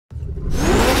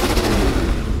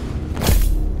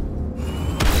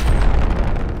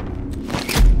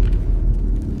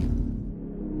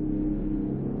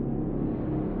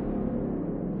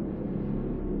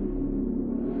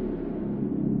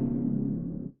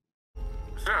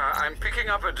I'm picking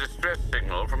up a distress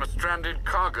signal from a stranded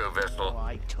cargo vessel.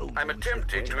 I'm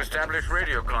attempting to establish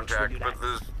radio contact, but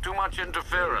there's too much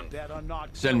interference.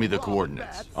 Send me the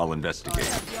coordinates. I'll investigate. I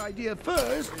have the idea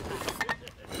first.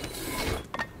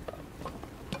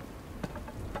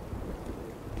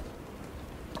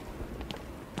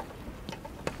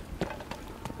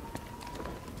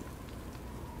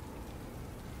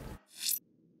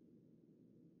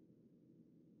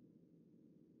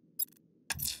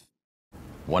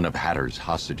 One of Hatter's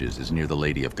hostages is near the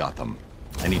Lady of Gotham.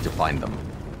 I need to find them.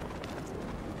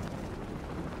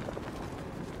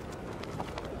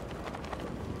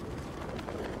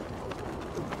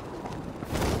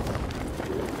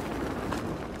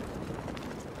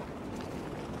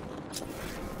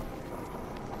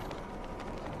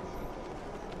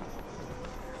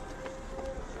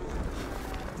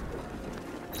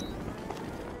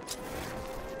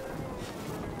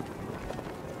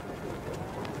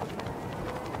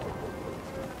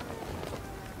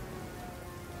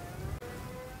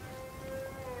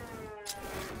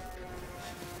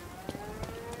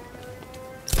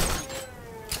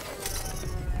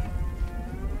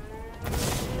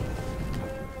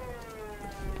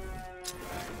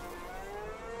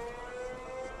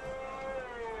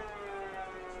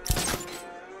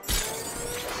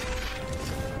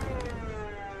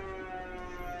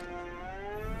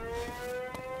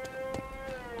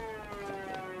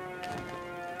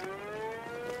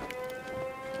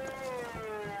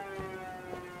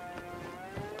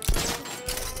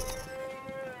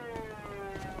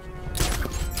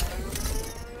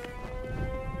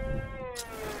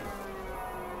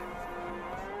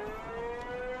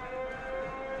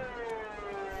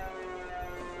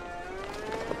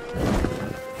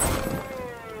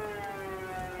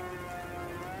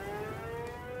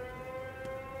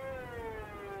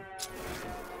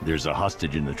 There's a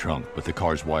hostage in the trunk, but the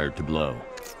car's wired to blow.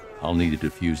 I'll need to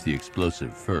defuse the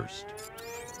explosive first.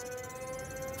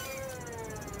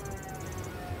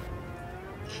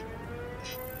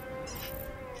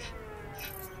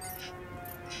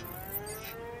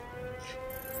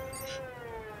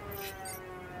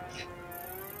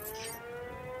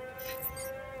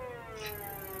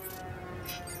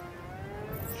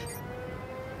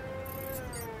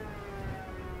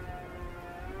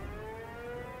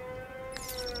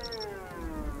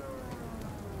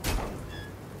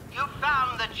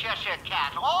 Cheshire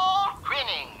Cat, all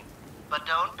grinning. But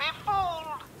don't be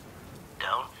fooled.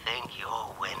 Don't think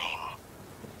you're winning.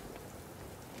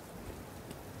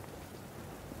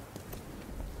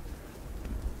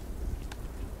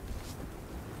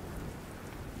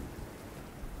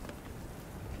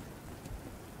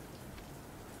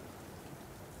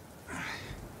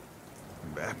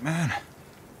 Batman?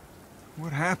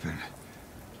 What happened?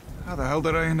 How the hell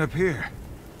did I end up here?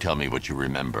 Tell me what you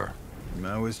remember.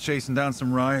 I was chasing down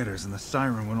some rioters and the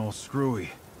siren went all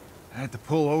screwy. I had to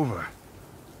pull over.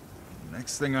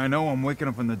 Next thing I know, I'm waking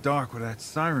up in the dark with that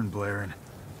siren blaring.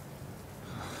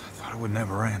 I thought it would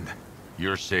never end.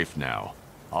 You're safe now.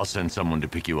 I'll send someone to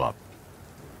pick you up.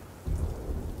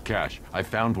 Cash, I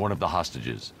found one of the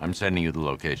hostages. I'm sending you the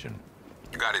location.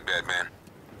 Got it, Batman.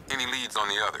 Any leads on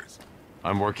the others?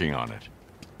 I'm working on it.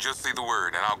 Just say the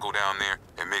word and I'll go down there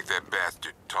and make that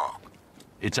bastard talk.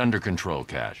 It's under control,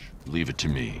 Cash. Leave it to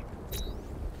me.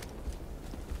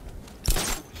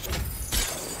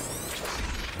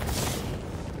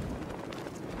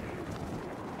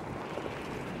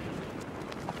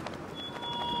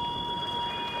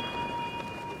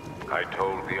 I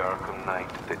told the Arkham Knight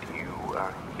that you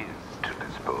are his to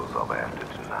dispose of after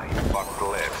tonight. But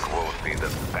Gleck won't be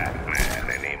the Batman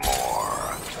anymore.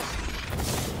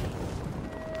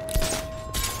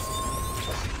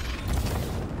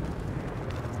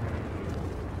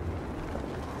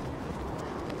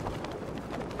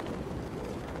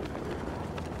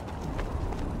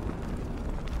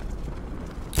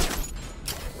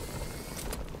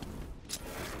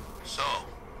 So,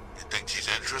 you think she's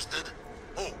interested?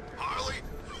 Oh, Harley?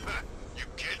 You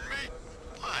kidding me?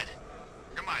 What?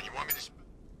 Come on, you want me to spell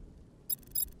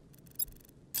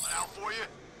out for you? It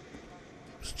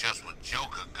was just with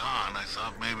Joker gone, I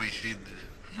thought maybe she'd,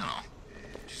 you know.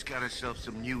 She's got herself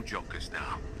some new Jokers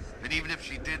now. And even if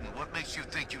she didn't, what makes you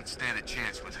think you'd stand a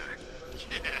chance with her?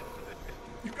 Yeah.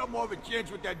 You got more of a chance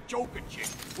with that Joker chick.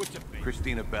 What's her face?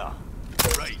 Christina Bell.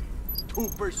 Right.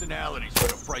 2 personalities for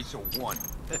the price of 1.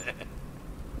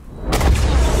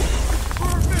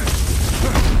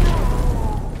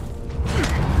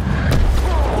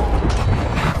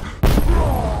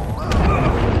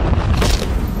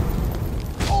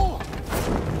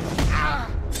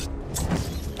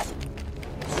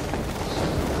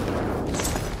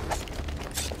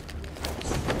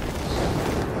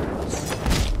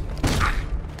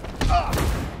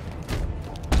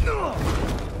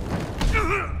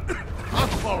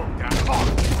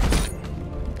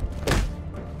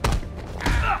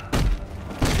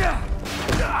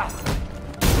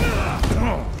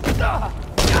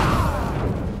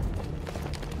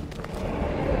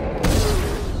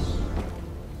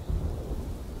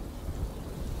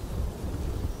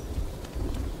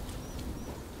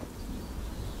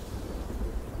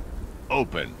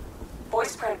 Open.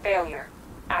 Voice print failure.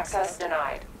 Access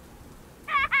denied.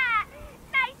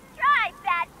 Nice try,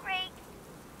 fat freak!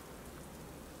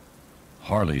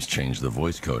 Harley's changed the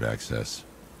voice code access.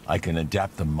 I can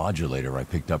adapt the modulator I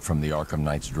picked up from the Arkham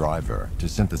Knight's driver to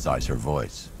synthesize her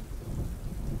voice.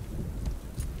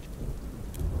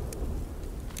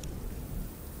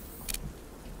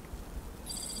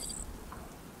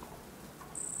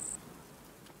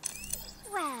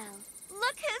 Well,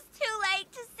 look who's too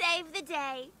late to save the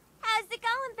day. How's it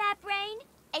going, Bat Brain?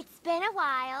 It's been a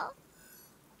while.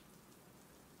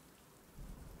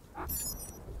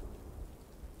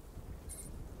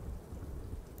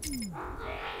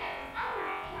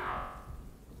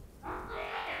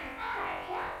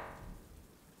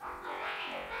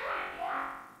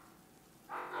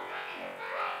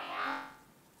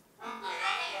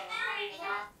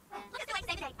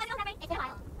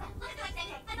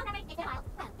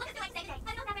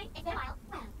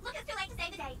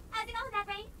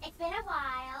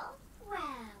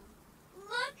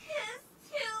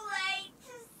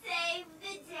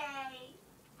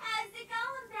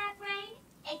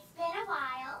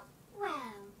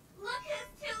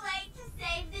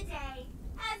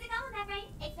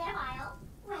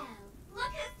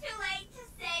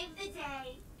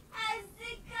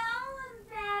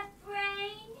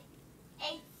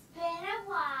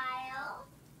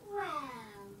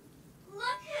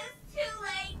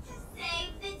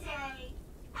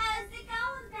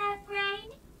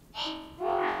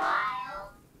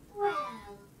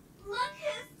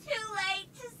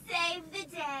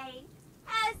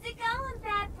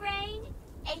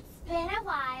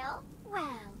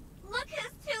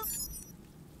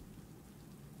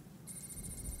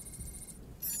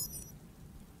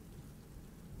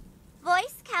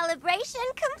 Voice calibration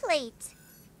complete.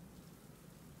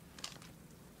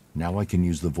 Now I can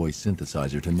use the voice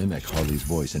synthesizer to mimic Harley's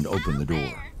voice and open the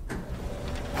door.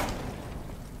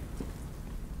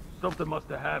 Something must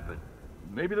have happened.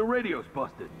 Maybe the radio's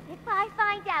busted. If I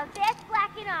find out they're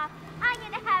slacking off, I'm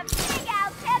gonna have Big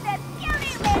Al tear the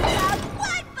beauty lids out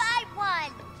one by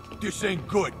one! This ain't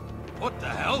good. What the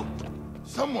hell?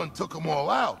 Someone took them all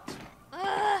out.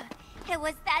 Ugh, it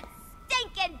was that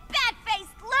stinking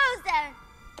bat-faced loser!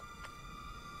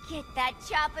 Get that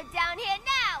chopper down here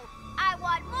now! I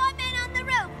want more men on the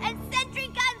roof and sentry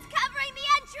guns covering the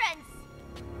entrance!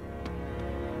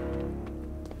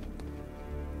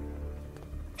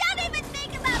 Don't even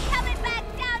think about coming back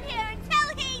down here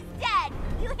until he's dead!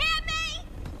 You hear me?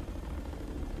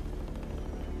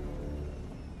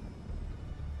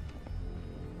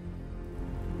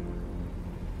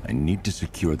 I need to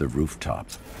secure the rooftop.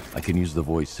 I can use the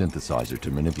voice synthesizer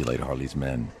to manipulate Harley's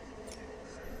men.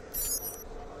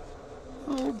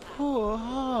 Oh, poor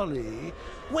Harley.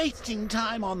 Wasting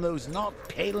time on those not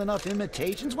pale enough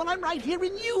imitations when I'm right here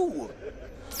in you.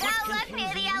 Go look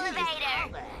near the elevator. How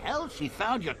the hell she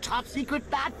found your top secret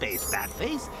Batface,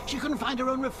 Batface? She couldn't find her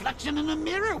own reflection in a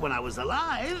mirror when I was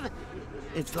alive.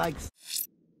 It's like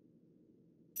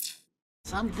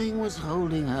something was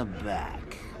holding her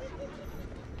back.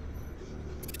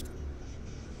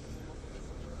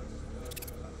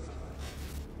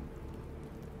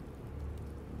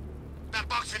 That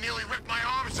boxer nearly ripped my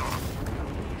arms off.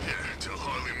 Yeah, until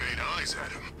Harley made eyes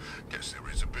at him. Guess there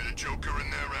is a bit of Joker in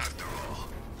there after all.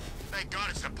 Thank God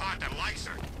it's the part that likes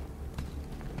her.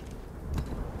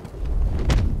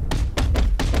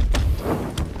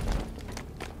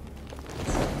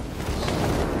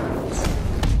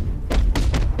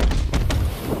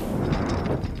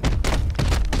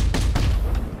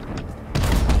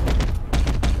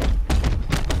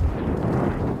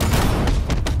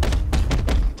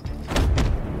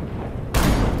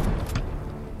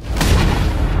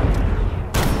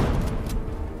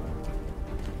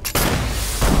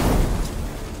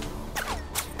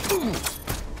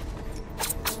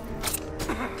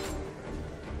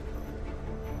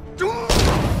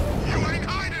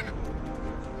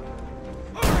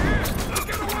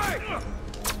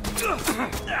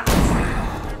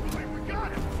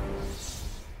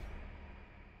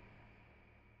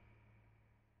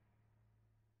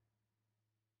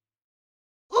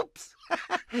 Oops!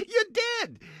 You're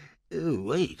dead!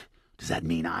 Wait, does that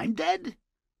mean I'm dead?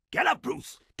 Get up,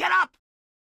 Bruce! Get up!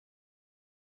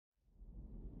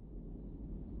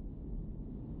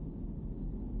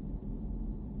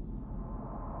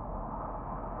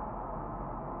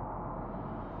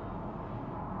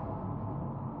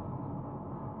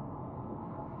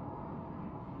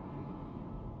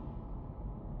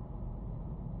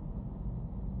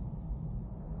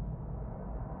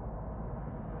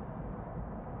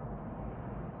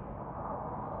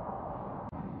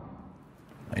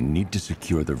 need to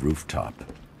secure the rooftop.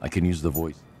 I can use the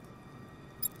voice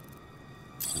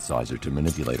synthesizer to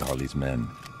manipulate Harley's men.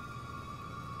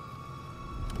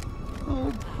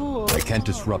 Oh, poor. I can't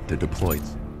disrupt the deployed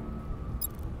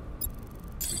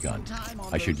gun.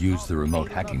 I should use the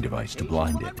remote hacking device to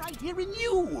blind it. I'm right here in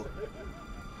you.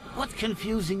 What's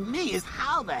confusing me is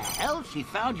how the hell she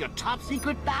found your top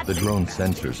secret bat. The drone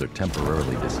sensors are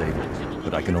temporarily disabled,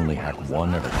 but I can only hack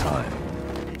one at a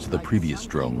time. So the previous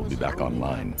drone will be back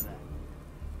online.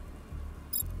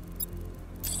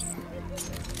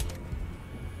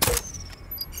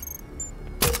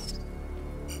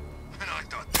 And I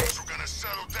thought things were gonna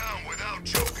settle down without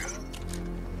Joker.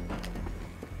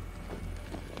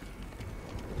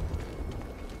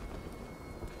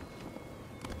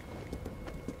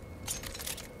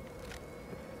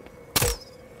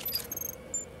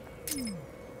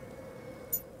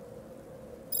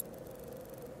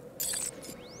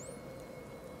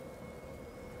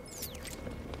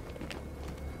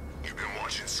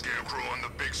 Scarecrow on the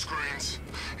big screens.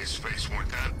 His face weren't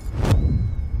that.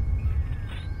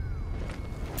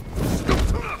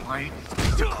 Plane,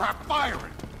 piece of crap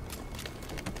firing.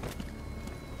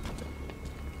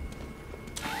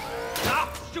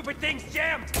 Stop! Stupid thing's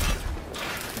jammed!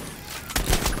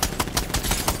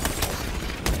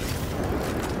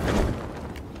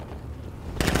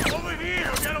 Over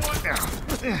here! Get away!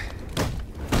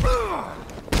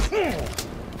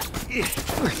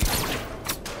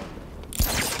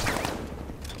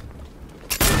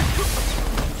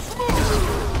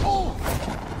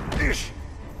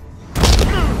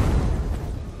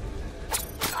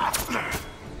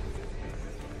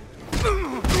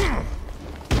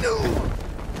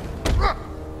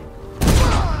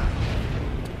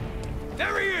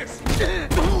 There he is!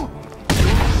 Don't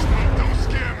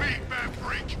scare me, bad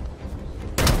freak!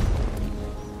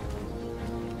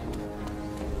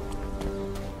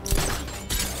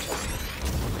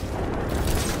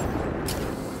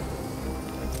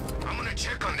 I'm gonna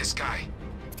check on this guy.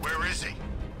 Where is he?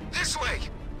 This way!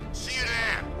 See you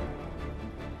there!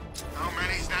 How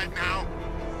many's that now?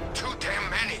 Too damn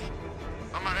many!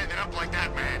 I'm not ending up like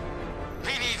that, man.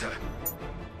 Me neither.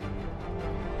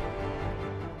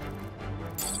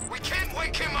 We can't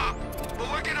wake him up, but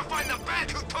we're gonna find the bat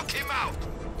who took him out!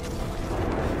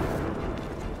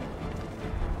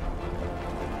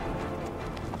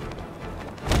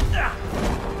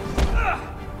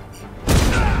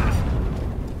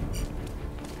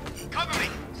 Cover me!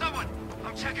 Someone!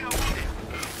 I'm checking out wounded.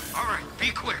 Alright,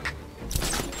 be quick.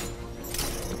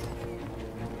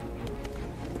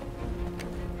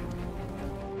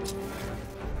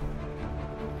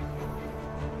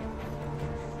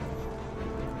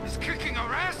 He's kicking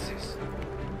our asses!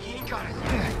 He ain't got his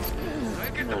head. I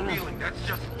get the feeling that's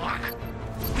just luck.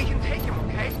 We can take him,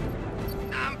 okay?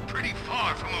 I'm pretty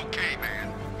far from okay,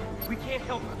 man. We can't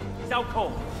help him. He's out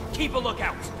cold. Keep a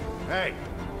lookout. Hey,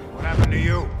 what happened to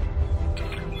you?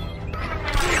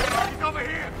 He's over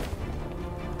here!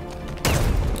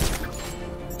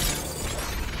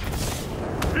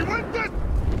 He went this!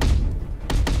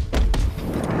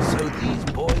 So these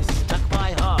boys stuck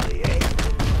by Harley, eh?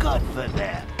 Good for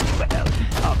them. Well,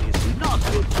 obviously not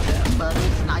good for them, but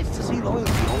it's nice to see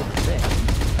loyalty all the same.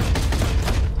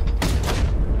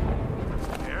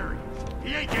 There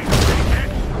he ain't getting away yet!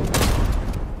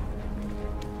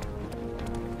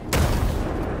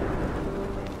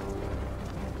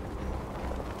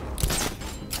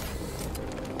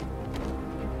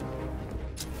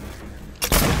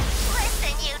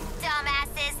 Listen, you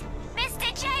dumbasses. Mr.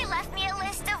 J left me a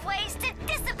list of ways to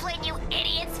discipline you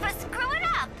idiots for screwing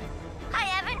up. I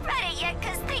haven't read it yet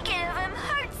because thinking of him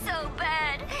hurts so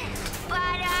bad. But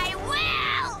I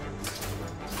will!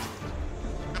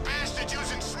 The bastard's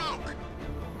using smoke.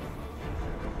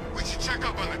 We should check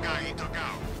up on the guy he took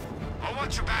out. I'll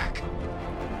watch your back.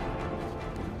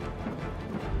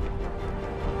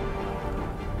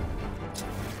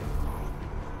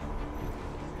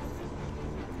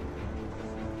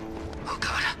 Oh,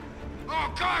 God.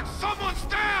 Oh, God! Someone's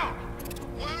down!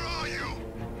 Where are you?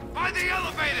 By the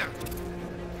elevator!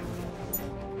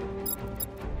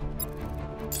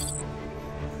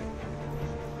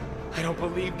 I don't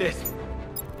believe this.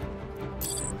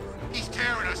 He's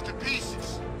tearing us to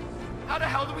pieces. How the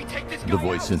hell do we take this guy The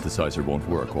voice out? synthesizer won't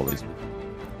work while he's...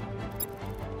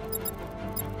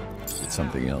 It's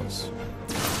something else. What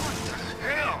the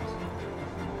hell?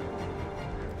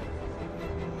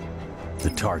 The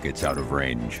target's out of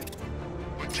range.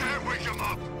 We can't wake him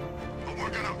up, but we're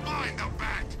gonna find the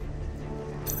bat.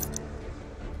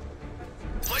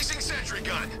 Placing sentry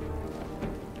gun.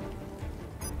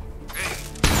 Hey,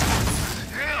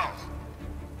 hell!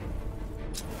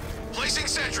 Placing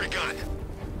sentry gun.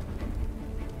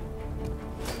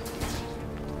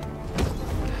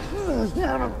 He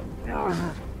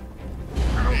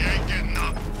ain't getting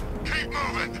up. Keep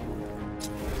moving.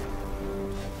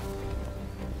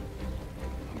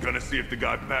 I'm gonna see if the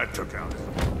guy Pat took out.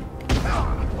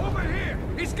 Over here!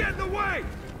 He's getting away!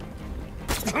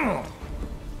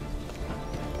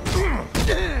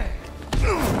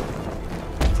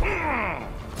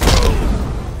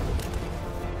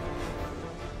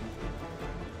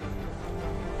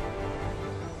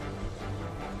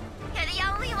 You're the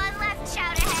only one left,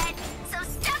 shout ahead. So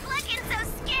stop looking so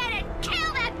scared and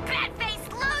kill that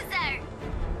bat-faced loser!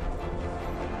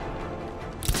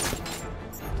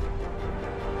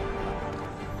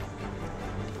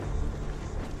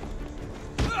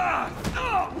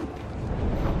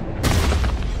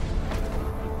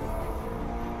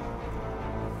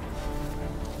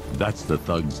 That's the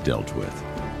thugs dealt with.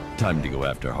 Time to go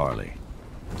after Harley.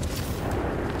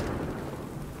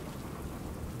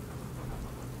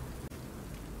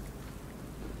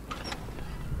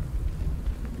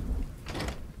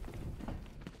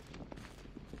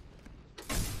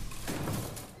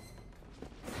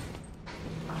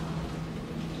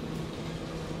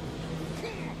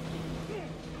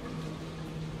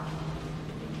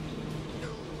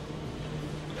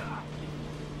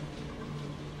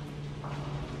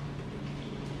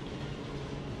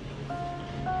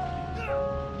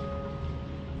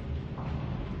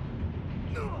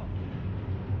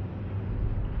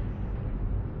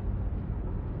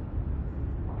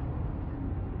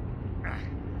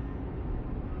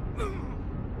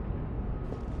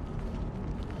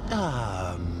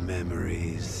 Ah,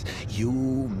 memories. You,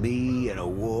 me, and a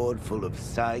ward full of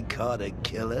psychotic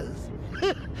killers?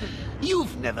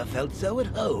 You've never felt so at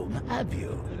home, have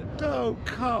you? Oh,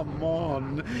 come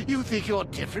on. You think you're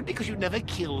different because you never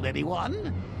killed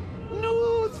anyone?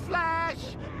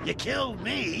 Newsflash! You killed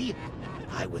me.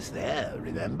 I was there,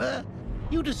 remember?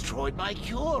 You destroyed my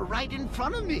cure right in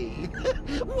front of me.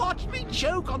 Watch me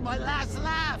choke on my last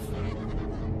laugh.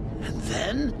 And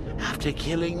then, after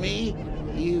killing me,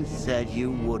 you said you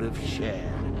would have shared.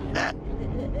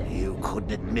 You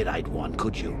couldn't admit I'd won,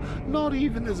 could you? Not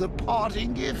even as a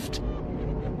parting gift.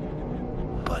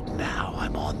 But now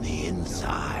I'm on the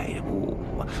inside. Ooh,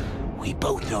 we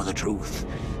both know the truth.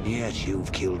 Yes,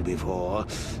 you've killed before.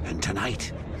 And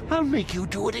tonight, I'll make you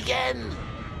do it again.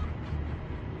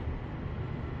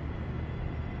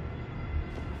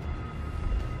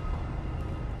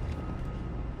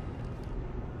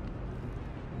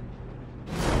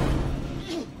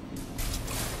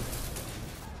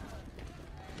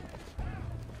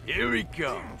 Here he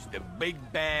comes, the big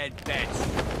bad bitch.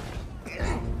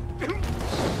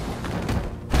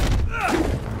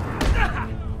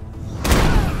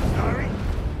 Sorry,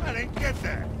 I didn't get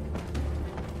that.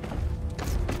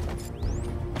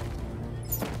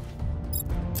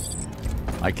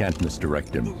 I can't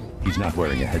misdirect him. He's not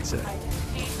wearing a headset.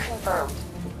 Confirmed.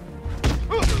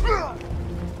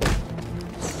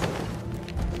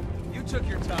 You took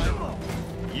your time.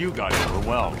 You got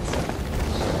overwhelmed.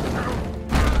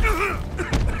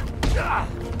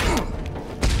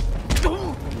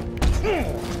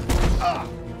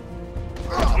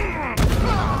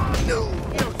 You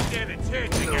don't stand a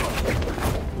chance again.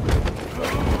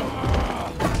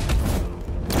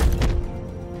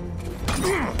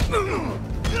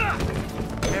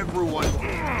 Everyone.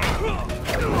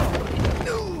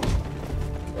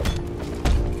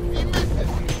 He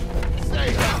misses. Say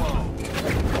hello.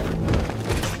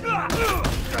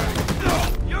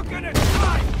 You're gonna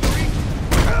die,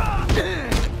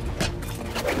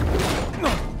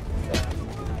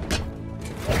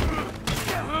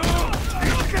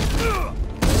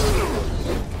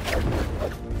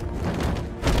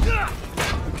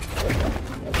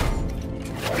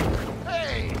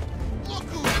 Hey, look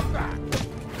who's back.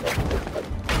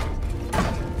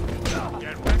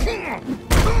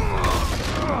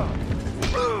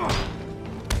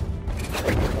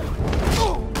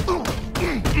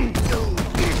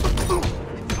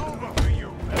 It's over for you,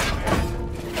 man.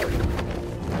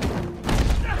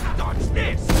 Dodge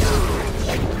this.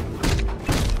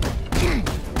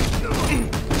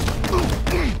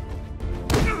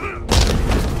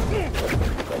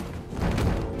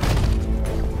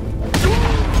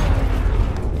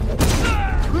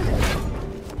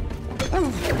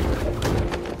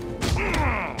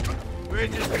 We're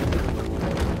just...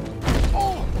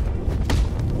 Oh!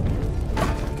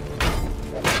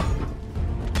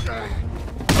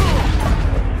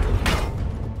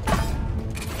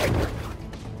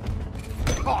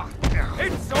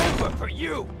 It's over for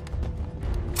you!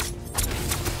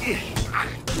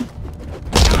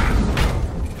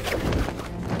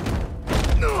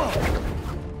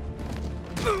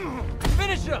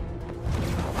 him!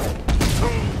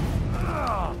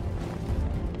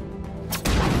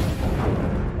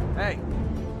 Hey,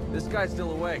 this guy's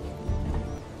still awake.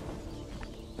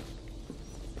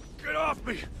 Get off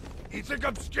me! You think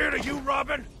I'm scared of you,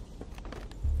 Robin?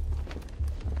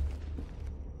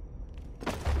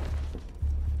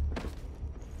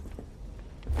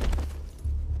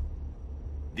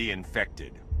 The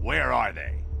infected. Where are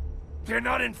they? They're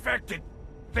not infected.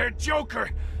 They're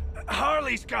Joker.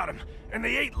 Harley's got him, and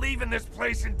they ain't leaving this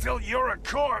place until you're a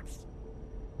corpse.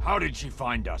 How did she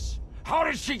find us? How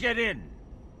did she get in?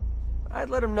 I'd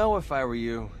let him know if I were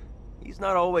you. He's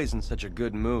not always in such a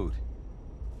good mood.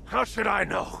 How should I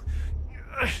know?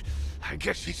 I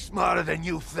guess she's smarter than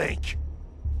you think.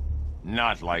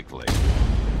 Not likely.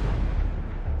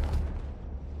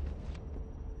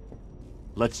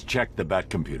 Let's check the Bat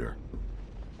computer.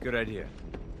 Good idea.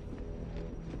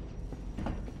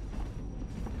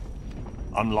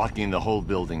 I'm locking the whole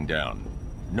building down.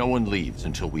 No one leaves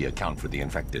until we account for the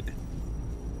infected.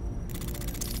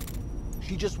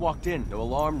 She just walked in. No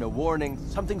alarm, no warning.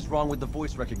 Something's wrong with the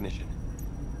voice recognition.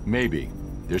 Maybe.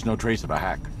 There's no trace of a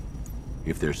hack.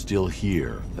 If they're still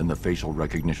here, then the facial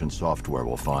recognition software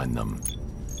will find them.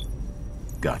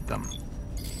 Got them.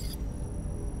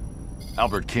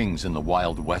 Albert King's in the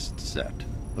Wild West set.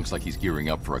 Looks like he's gearing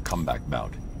up for a comeback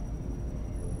bout.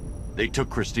 They took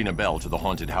Christina Bell to the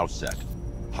haunted house set.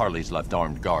 Harley's left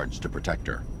armed guards to protect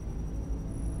her.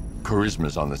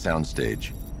 Charisma's on the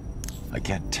soundstage. I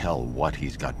can't tell what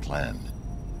he's got planned.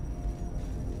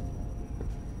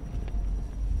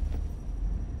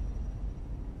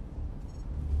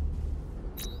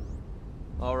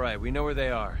 All right, we know where they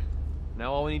are.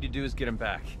 Now all we need to do is get them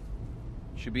back.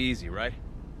 Should be easy, right?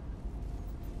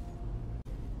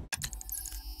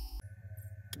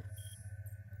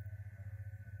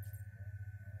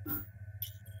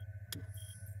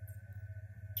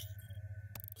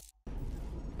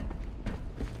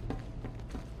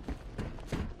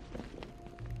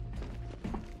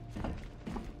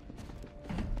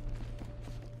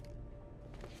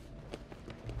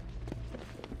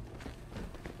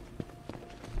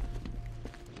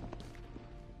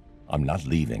 I'm not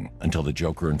leaving until the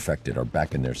Joker infected are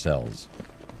back in their cells.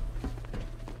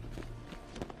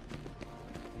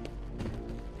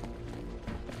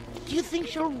 Do you think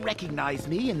she'll recognize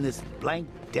me in this blank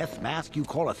death mask you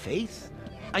call a face?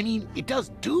 I mean, it does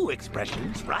do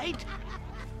expressions, right?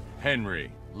 Henry,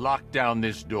 lock down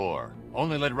this door.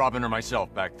 Only let Robin or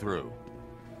myself back through.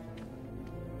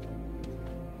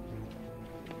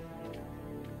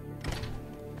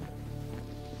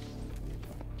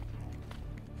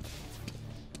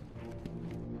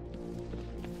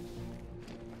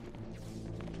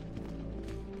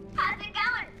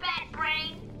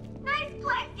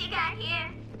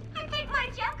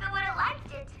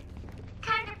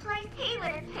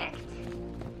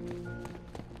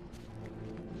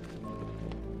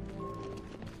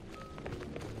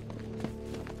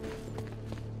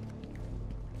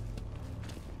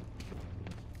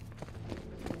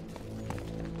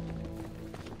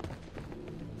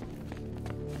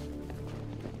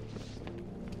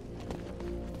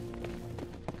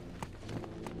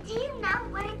 Do you know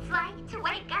what it's like to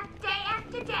wake up day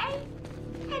after day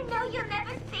and know you'll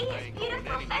never see his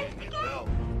beautiful face again?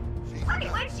 Why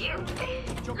would you?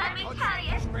 Let me tell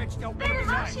you, been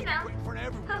emotional.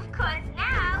 Of course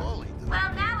now,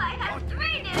 well now I have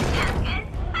 3 new Jokers.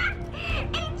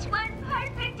 Each one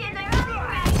perfect in their own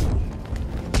right.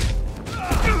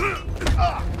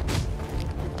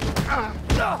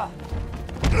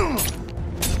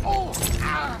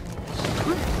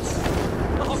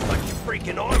 I'll cut your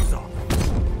freaking arms off.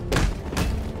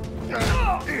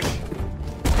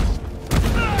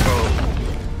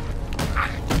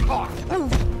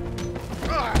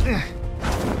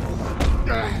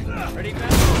 Ready,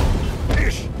 man?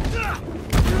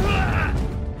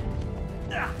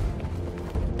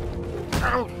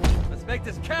 Let's make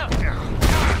this count.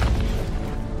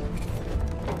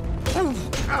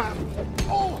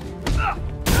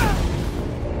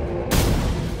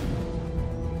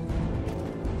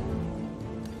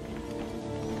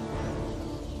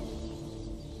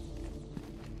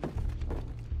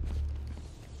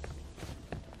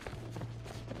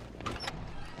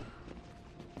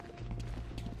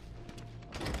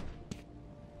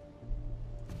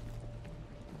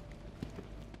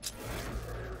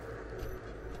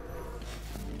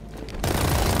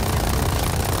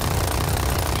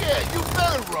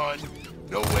 Run.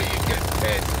 No way you get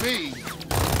past me.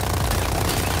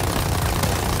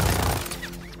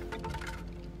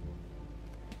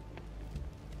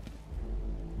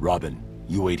 Robin,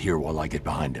 you wait here while I get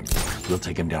behind him. We'll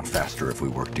take him down faster if we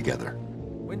work together.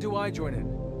 When do I join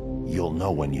in? You'll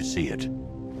know when you see it.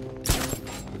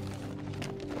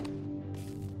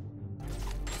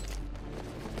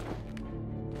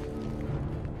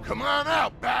 Come on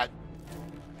out, Bat!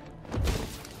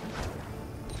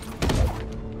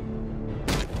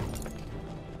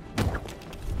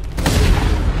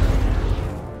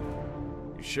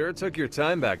 You sure took your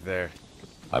time back there.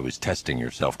 I was testing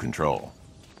your self-control.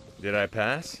 Did I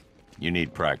pass? You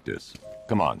need practice.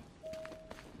 Come on.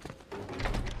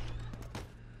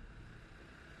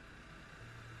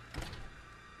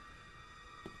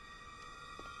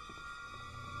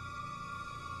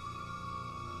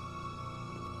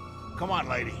 Come on,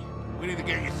 lady. We need to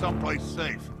get you someplace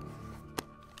safe.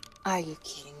 Are you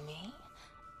kidding me?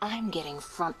 I'm getting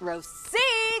front row seats!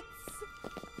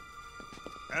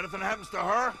 Anything happens to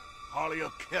her, Harley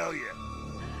will kill you.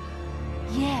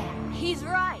 Yeah, he's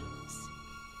right.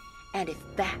 And if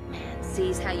Batman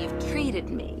sees how you've treated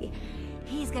me,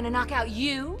 he's gonna knock out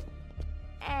you,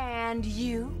 and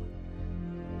you.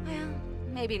 Well,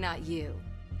 maybe not you.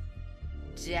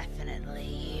 Definitely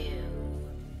you.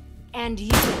 And you.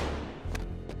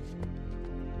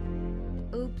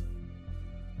 Oops.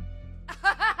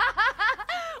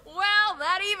 Well,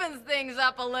 that evens things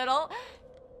up a little.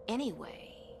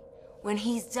 Anyway, when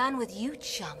he's done with you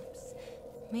chumps,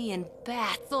 me and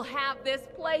Bats will have this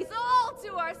place all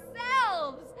to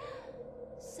ourselves.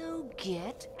 So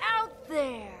get out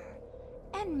there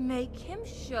and make him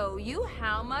show you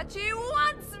how much he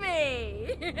wants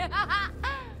me.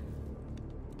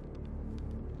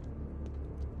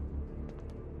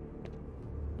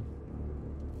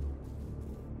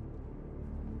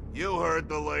 You heard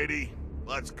the lady.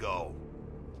 Let's go.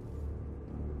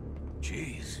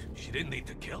 Jeez, she didn't need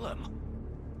to kill him.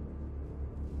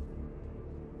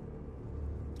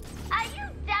 Are you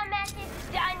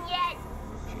dumbasses done yet?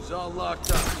 She's all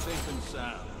locked up, safe and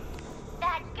sound.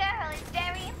 That girl is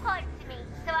very important to me,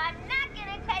 so I'm not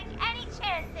gonna take any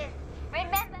chances.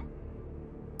 Remember,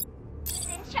 he's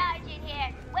in charge in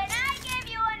here. When I give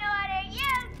you an order,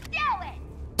 you do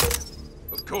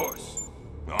it! Of course.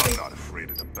 I'm not afraid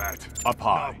of the Bat. Up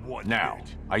high. Not one Now.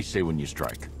 bit. I say when you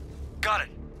strike. Got it.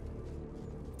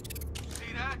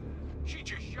 See that? She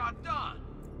just shot Don.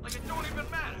 Like it don't even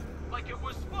matter. Like it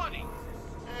was funny.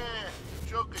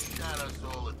 Joker shot us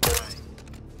all the time.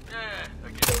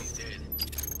 I guess he did.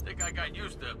 Think I got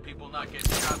used to people not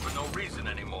getting shot for no reason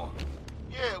anymore.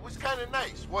 Yeah, it was kind of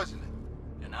nice, wasn't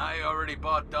it? And I already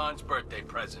bought Don's birthday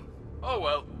present. Oh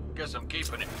well, guess I'm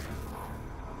keeping it.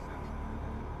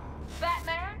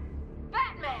 Batman?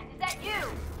 Batman, is that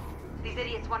you? These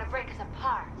idiots want to break us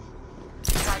apart.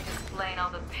 Tried to explain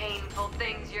all the painful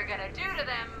things you're gonna do to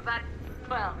them, but,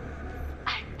 well,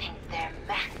 I think they're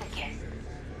masochists.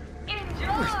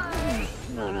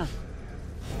 Enjoy!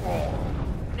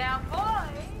 Now, boy,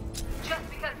 just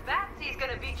because Batsy's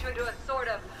gonna beat you into a sort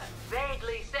of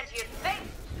vaguely sentient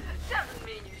face doesn't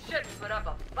mean you shouldn't put up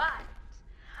a fight.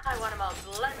 I want him all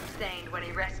blood-stained when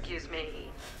he rescues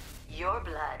me. Your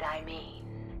blood, I mean.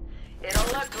 It'll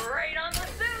look great on the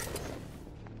suit!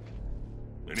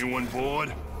 Anyone bored?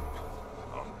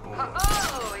 I'm bored.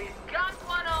 Oh, he's got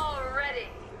one already!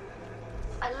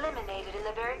 Eliminated in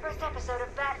the very first episode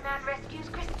of Batman Rescues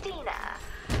Christina.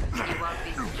 You won't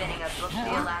be spinning a book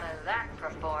deal out of that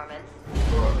performance.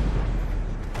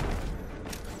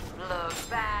 Look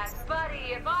back,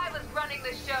 buddy. If I was running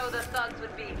the show, the thugs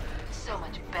would be so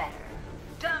much better.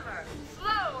 Dumber,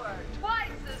 slower, twice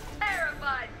as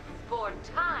terrified, 4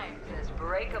 times as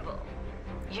breakable.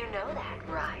 You know that,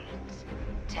 right?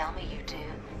 Tell me you do.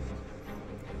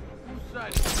 Whose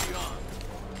side is she on?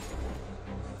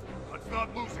 Let's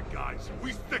not lose it, guys.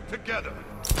 We stick together.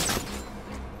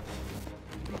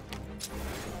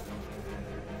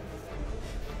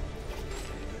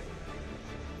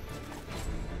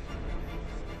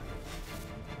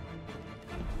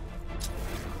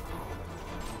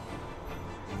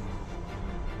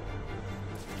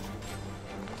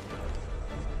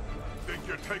 Think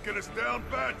you're taking us down,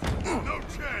 Bat? No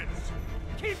chance.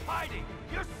 Keep hiding!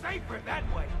 You're safer that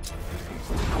way!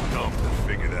 Dumb to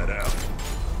figure that out.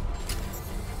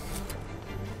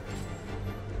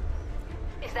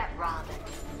 Is that Robin?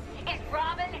 Is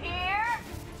Robin here?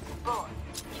 Boy,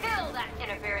 kill that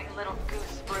interfering little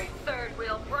gooseberry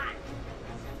third-wheel brat!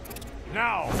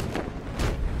 Now!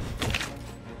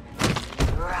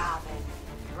 Robin,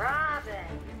 Robin,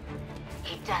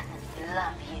 he doesn't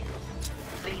love you.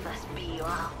 Leave us be or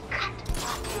I'll cut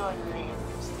off your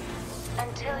limbs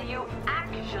until you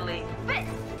actually fit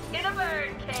in a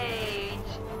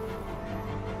birdcage.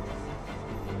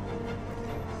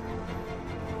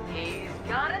 He's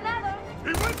got another.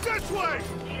 He went this way!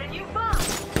 Need a new bomb.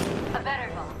 A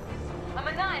better boss. A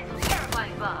maniacal,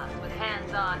 terrifying boss with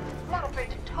hands-on, not afraid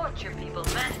to torture people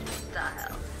management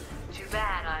style. Too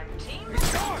bad I'm team.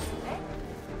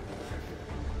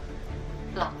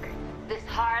 Look, this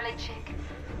Harley chick,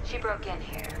 she broke in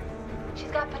here.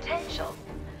 She's got potential,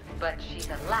 but she's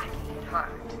a lackey at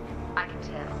heart. I can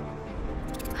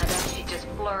tell. I bet she'd just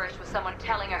flourish with someone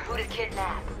telling her who to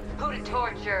kidnap, who to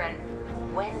torture, and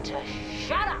when to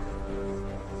shut up.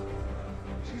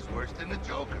 She's worse than the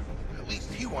Joker. At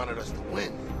least he wanted us to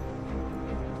win.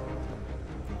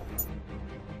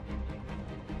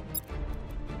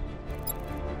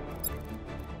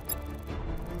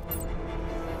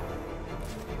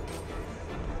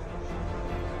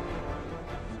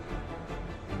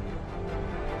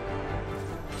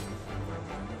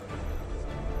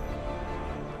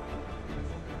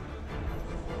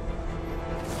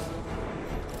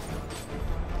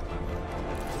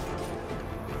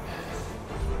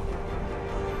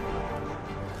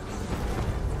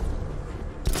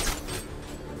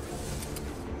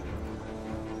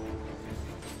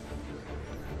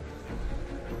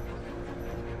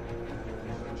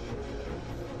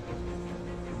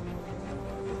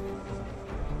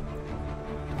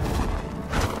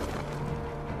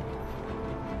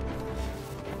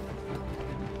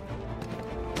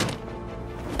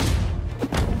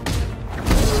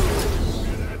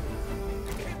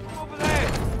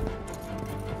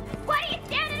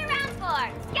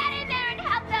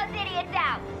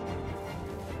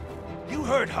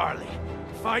 Harley.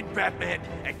 Find Batman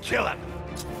and kill him.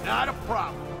 Not a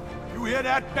problem. You hear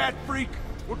that, Bat Freak?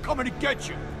 We're coming to get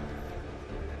you.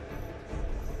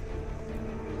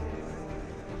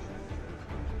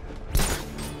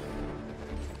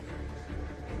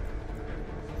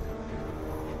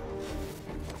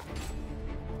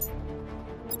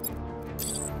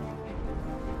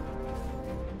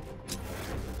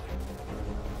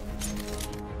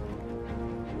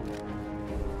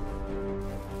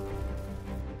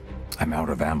 I'm out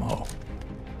of ammo.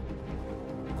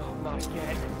 Oh, not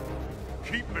again.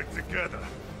 Keep it together.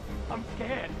 I'm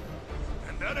scared.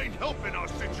 And that ain't helping our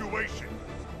situation.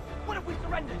 What if we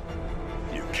surrendered?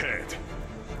 You can't.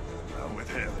 Not with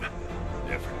him.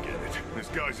 Yeah, forget it. This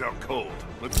guy's out cold.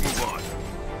 Let's move on.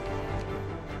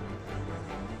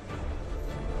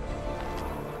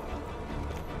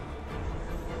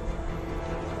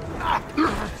 You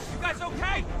guys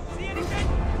okay? See anything?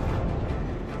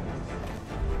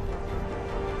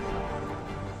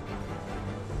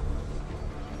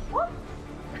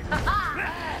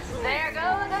 There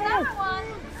goes another one.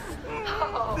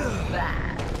 Oh,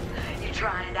 bad. You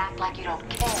try and act like you don't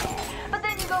care, but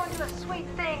then you go and do a sweet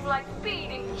thing like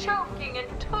beating, choking, and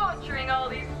torturing all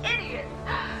these idiots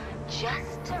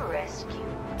just to rescue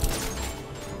me.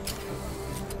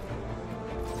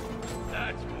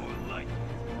 That's more like it.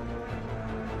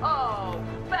 Oh,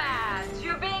 bad.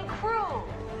 You're being cruel.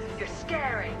 You're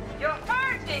scaring. You're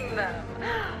hurting them.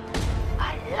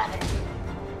 I love it.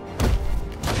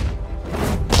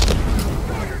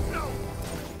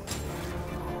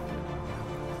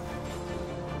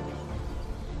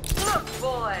 Look,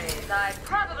 boys, I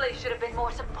probably should have been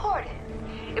more supportive.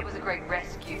 It was a great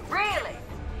rescue, really.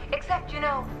 Except, you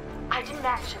know, I didn't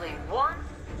actually want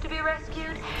to be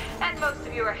rescued, and most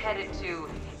of you are headed to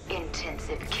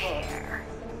intensive care.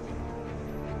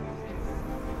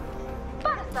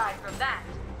 But aside from that,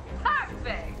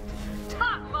 perfect!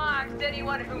 Top marks to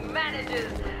anyone who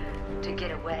manages to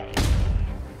get away.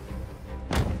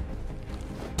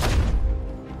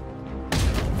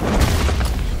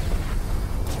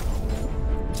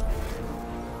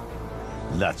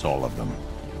 That's all of them.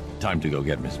 Time to go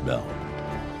get Miss Bell.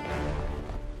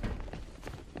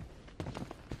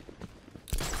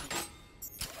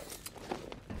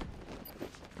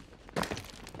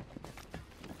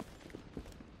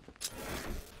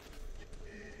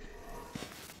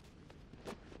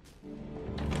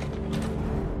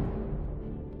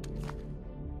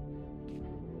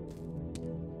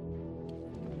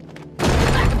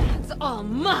 It's all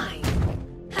mine!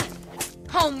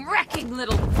 Home-wrecking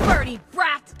little birdie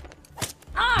brat!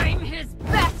 I'm his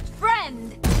best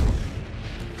friend!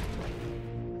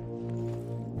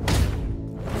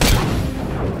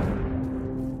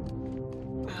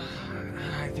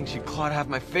 I think she clawed half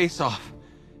my face off.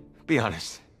 Be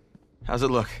honest. How's it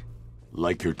look?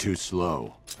 Like you're too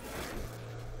slow.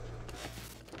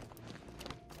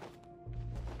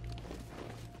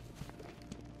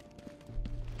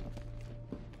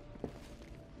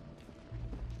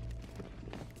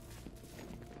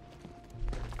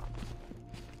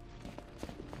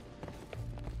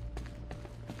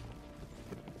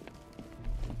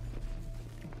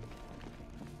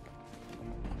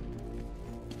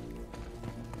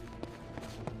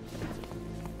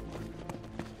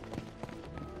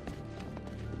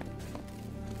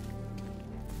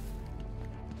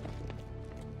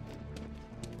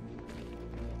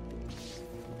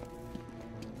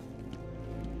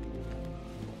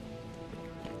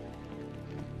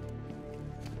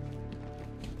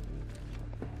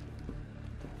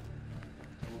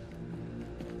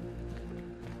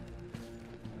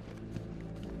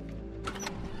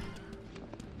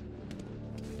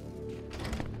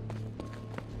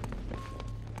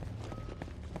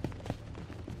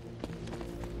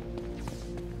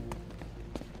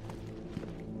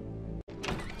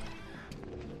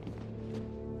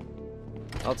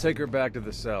 I'll take her back to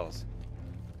the cells.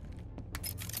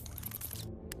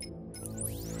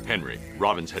 Henry,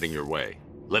 Robin's heading your way.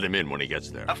 Let him in when he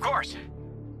gets there. Of course.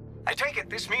 I take it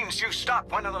this means you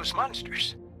stopped one of those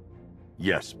monsters.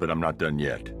 Yes, but I'm not done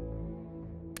yet.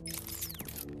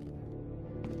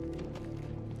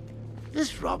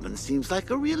 This Robin seems like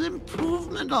a real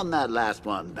improvement on that last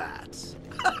one, Bats.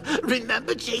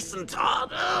 Remember Jason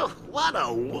Todd? Oh, what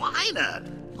a whiner!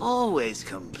 Always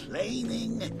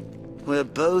complaining. We're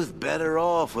both better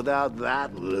off without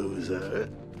that loser.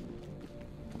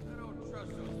 I don't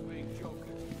trust those swing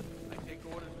jokers. I take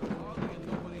orders from Harley and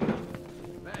nobody else.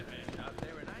 Batman's out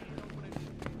there and I ain't opening.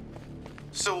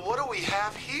 So what do we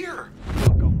have here?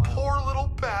 Poor little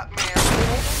Batman on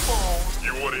the phone.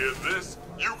 You wanna hear this?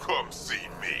 You come see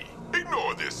me.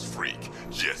 Ignore this freak.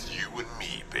 Just you and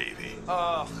me, baby.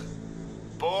 Ugh.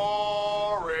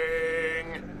 Boring.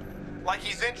 Like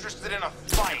he's interested in a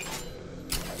fight.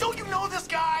 Don't you know this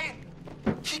guy?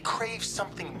 He craves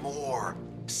something more.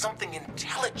 Something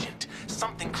intelligent.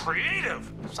 Something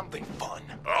creative. Something fun.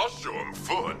 I'll show him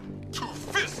fun. 2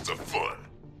 fists of fun.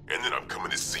 And then I'm coming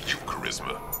to see you,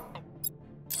 Charisma.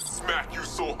 Smack you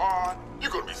so hard,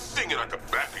 you're gonna be singing at the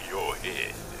back of your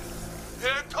head.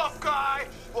 Yeah, tough guy.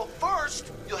 Well,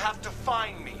 first, you'll have to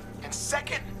find me. And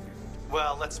second,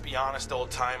 well, let's be honest,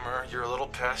 old-timer. You're a little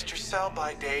past your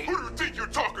sell-by date. Who do you think you're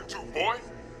talking to, boy?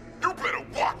 You better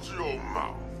watch your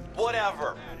mouth.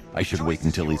 Whatever. I should wait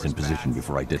until he's in position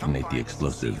before I detonate the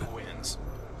explosive.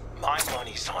 My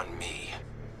money's on me.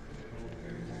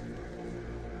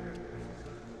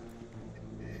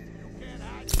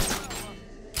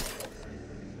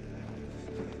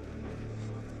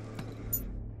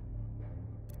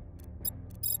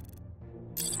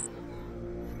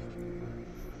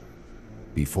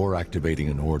 Before activating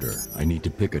an order, I need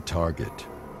to pick a target.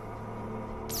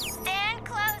 Stand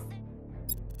close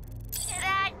to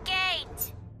that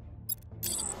gate.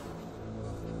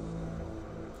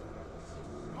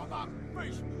 Come on,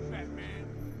 face me, Batman.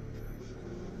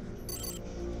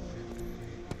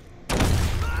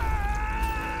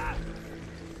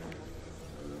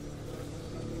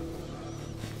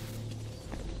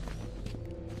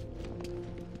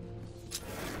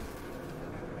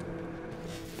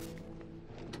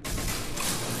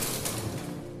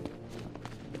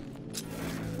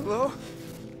 Hello?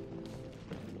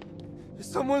 Is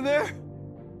someone there?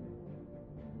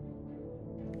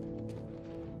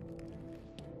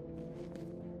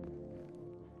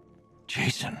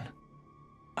 Jason,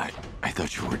 I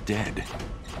thought you were dead.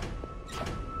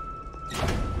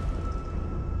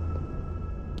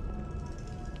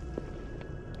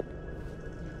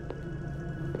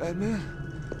 Batman?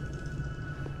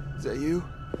 Is that you?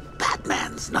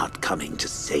 Batman's not coming to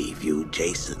save you,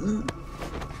 Jason.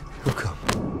 Who come?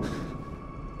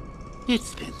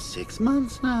 It's been 6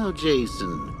 months now,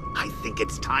 Jason. I think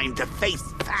it's time to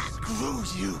face facts. Screw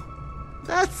you.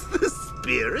 That's the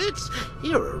spirit.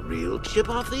 You're a real chip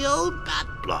off the old bat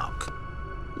block.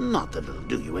 Not that it'll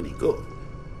do you any good.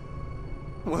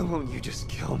 Why won't you just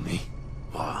kill me?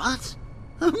 What?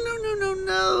 Oh,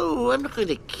 no. I'm not going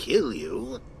to kill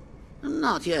you.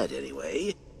 Not yet,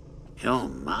 anyway. You're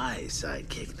my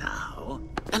sidekick now.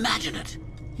 Imagine it.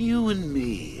 You and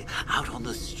me, out on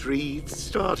the streets,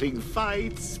 starting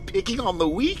fights, picking on the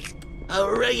weak. A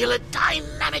regular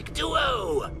dynamic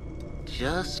duo.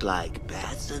 Just like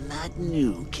Bats and that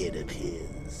new kid of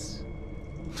his.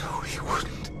 No, he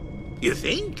wouldn't. You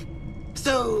think?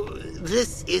 So,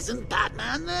 this isn't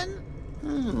Batman, then?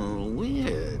 Oh,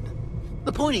 weird.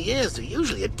 The pointy ears are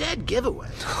usually a dead giveaway.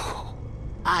 No.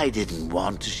 I didn't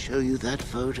want to show you that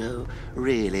photo.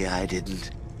 Really, I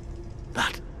didn't.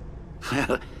 But,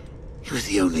 well, it was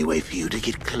the only way for you to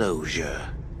get closure.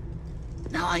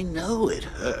 Now, I know it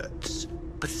hurts,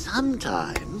 but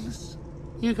sometimes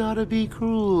you gotta be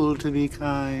cruel to be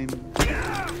kind.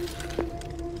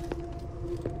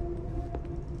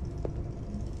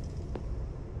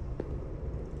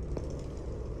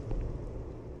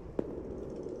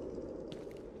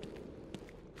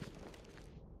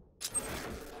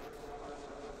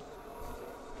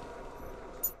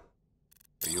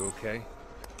 Are you okay?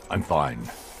 I'm fine.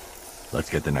 Let's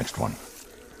get the next one.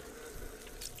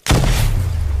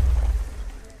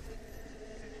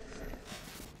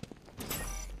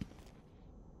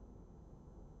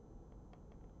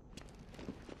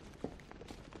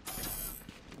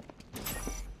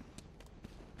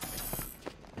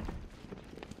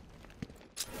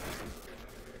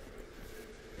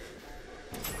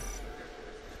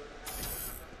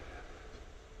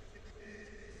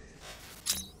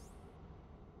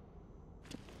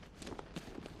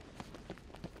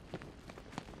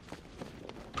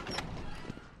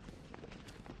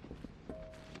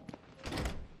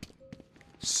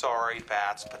 Sorry,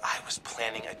 Bats, but I was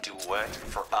planning a duet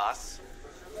for us.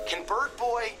 Can Bird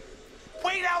Boy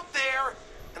wait out there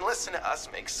and listen to us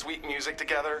make sweet music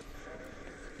together?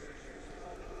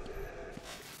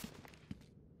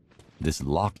 This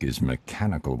lock is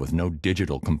mechanical with no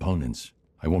digital components.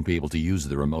 I won't be able to use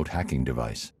the remote hacking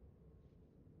device.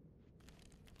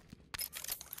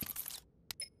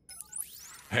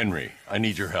 Henry, I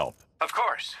need your help. Of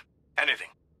course. Anything.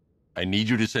 I need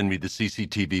you to send me the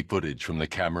CCTV footage from the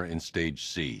camera in Stage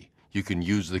C. You can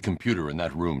use the computer in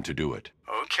that room to do it.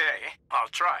 Okay, I'll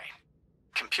try.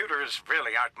 Computers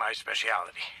really aren't my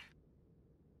specialty.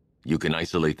 You can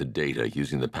isolate the data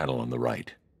using the panel on the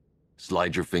right.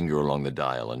 Slide your finger along the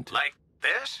dial and... Like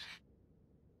this?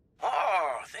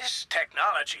 Oh, this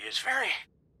technology is very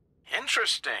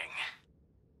interesting.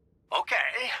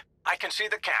 Okay, I can see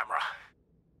the camera.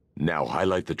 Now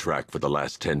highlight the track for the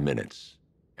last 10 minutes.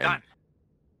 And... Done.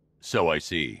 So I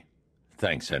see.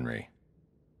 Thanks, Henry.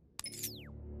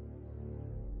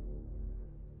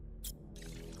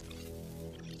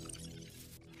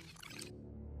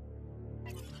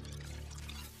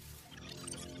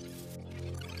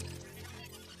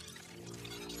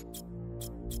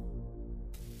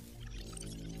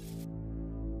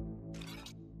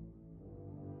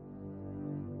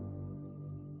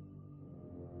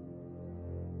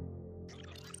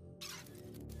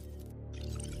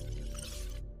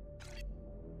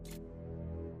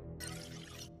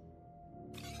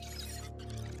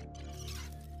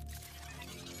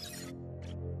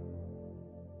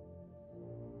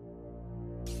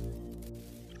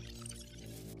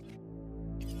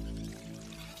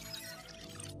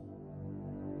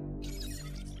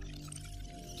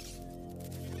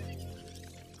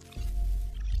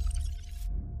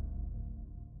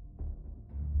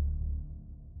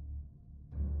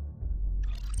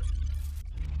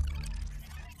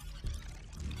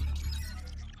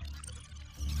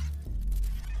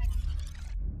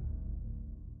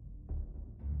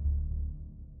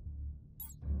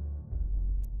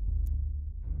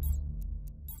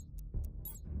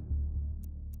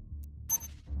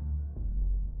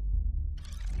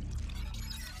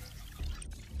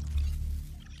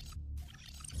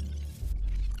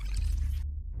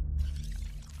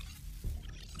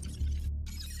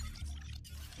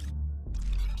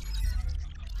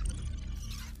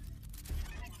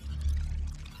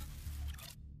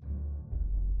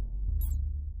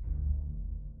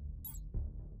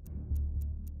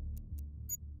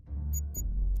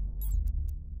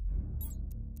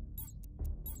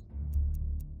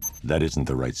 That isn't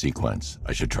the right sequence.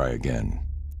 I should try again.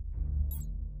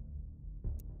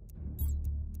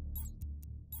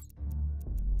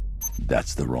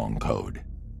 That's the wrong code.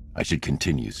 I should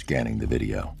continue scanning the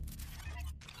video.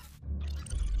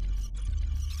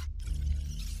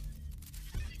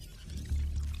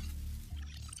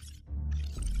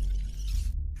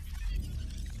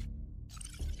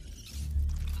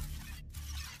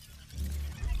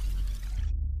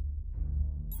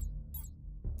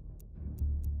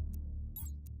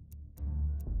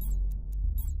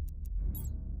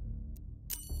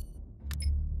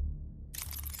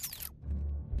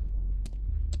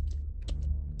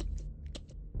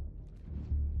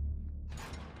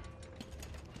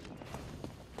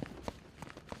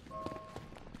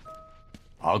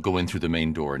 I'll go in through the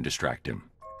main door and distract him.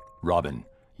 Robin,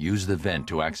 use the vent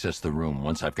to access the room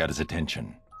once I've got his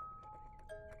attention.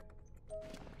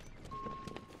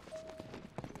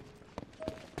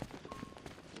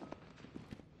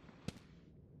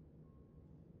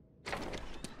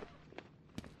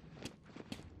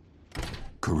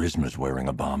 Charisma's wearing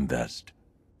a bomb vest.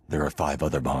 There are 5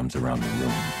 other bombs around the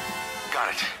room.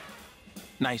 Got it.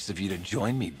 Nice of you to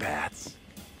join me, Bats.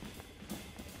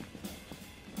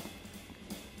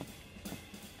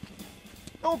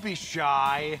 Don't be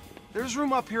shy. There's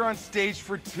room up here on stage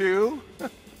for 2.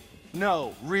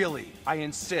 No, really, I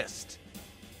insist.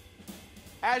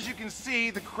 As you can see,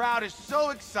 the crowd is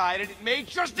so excited it may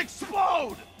just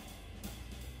explode!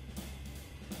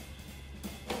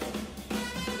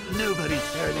 Nobody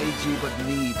serenades you but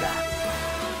me,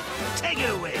 Bats. Take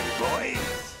it away,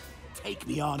 boys. Take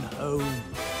me on home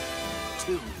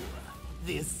to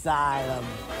the asylum.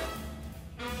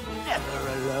 Never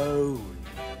alone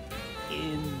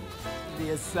in the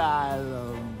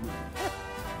asylum.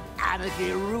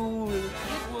 Anarchy ruled.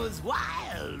 It was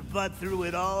wild, but through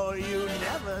it all you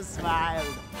never smiled.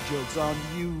 Joke's on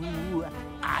you.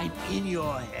 I'm in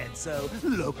your head, so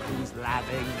look who's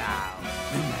laughing now.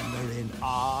 Remember in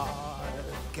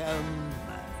Arkham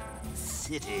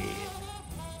City,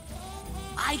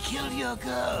 I killed your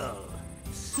girl.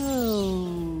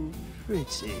 So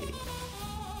pretty.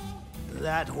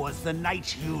 That was the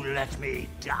night you let me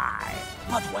die.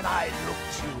 But when I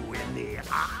looked you in the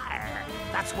eye,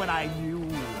 that's when I knew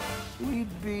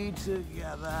we'd be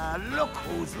together. Look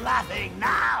who's laughing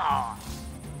now!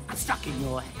 I'm stuck in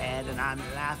your head and I'm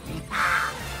laughing.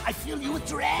 Ah! I fill you with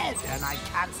dread and I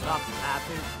can't stop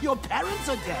laughing. Your parents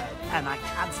are dead and I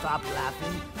can't stop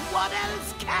laughing. What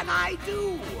else can I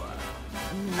do?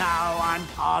 Now I'm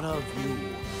part of you.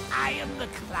 I am the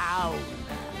clown,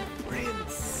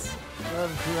 prince of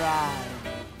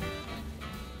crime.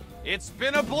 It's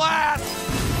been a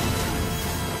blast!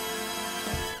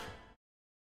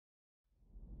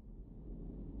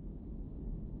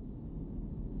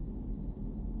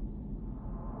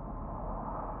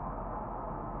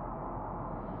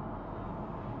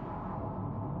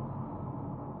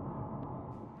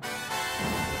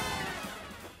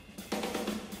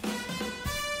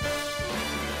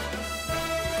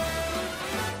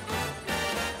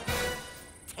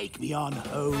 Take me on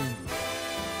home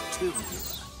to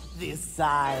the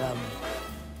asylum.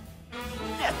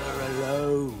 Never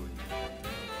alone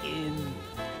in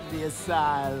the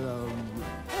asylum.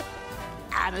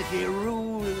 Anarchy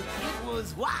ruled, it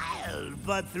was wild,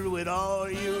 but through it all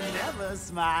you never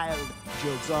smiled.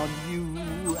 Joke's on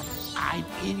you, I'm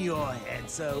in your head,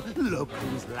 so look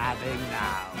who's laughing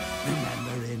now.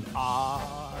 Remember in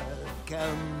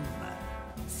Arkham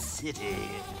City,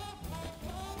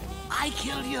 I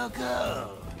killed your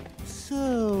girl.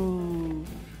 So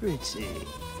pretty.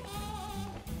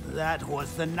 That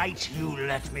was the night you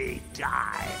let me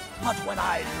die. But when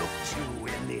I looked you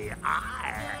in the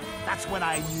eye, that's when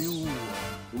I knew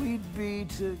we'd be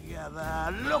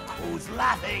together. Look who's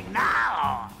laughing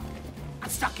now. I'm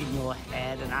stuck in your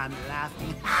head and I'm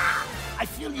laughing. Ah! I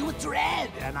fill you with dread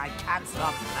and I can't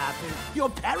stop laughing. Your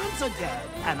parents are dead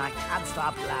and I can't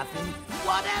stop laughing.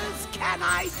 What else can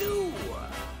I do?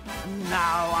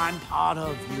 Now I'm part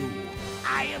of you.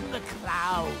 I am the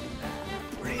clown,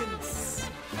 prince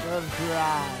of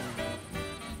crime.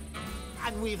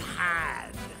 And we've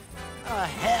had a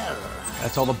hell.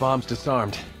 That's all the bombs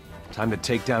disarmed. Time to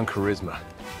take down Charisma.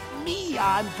 Me,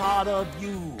 I'm part of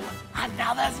you. And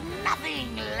now there's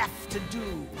nothing left to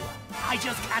do. I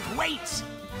just can't wait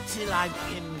till I'm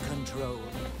in control.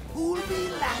 Who'll be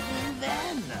laughing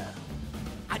then?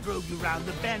 I drove you round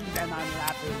the bend and I'm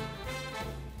laughing.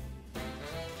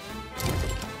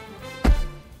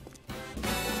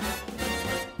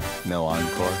 No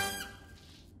encore?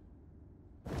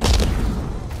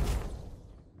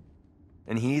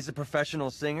 And he's a professional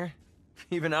singer?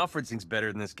 Even Alfred sings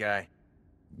better than this guy.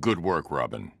 Good work,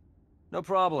 Robin. No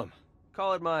problem.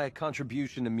 Call it my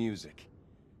contribution to music.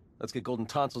 Let's get Golden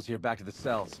Tonsils here back to the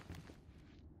cells.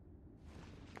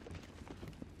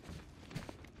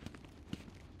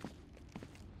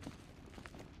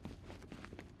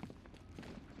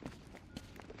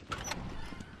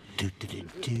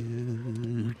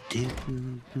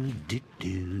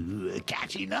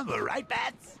 Catchy number, right,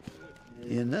 Bats?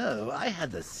 You know, I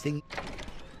had the sing.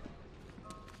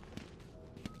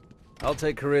 I'll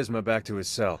take Charisma back to his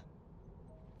cell.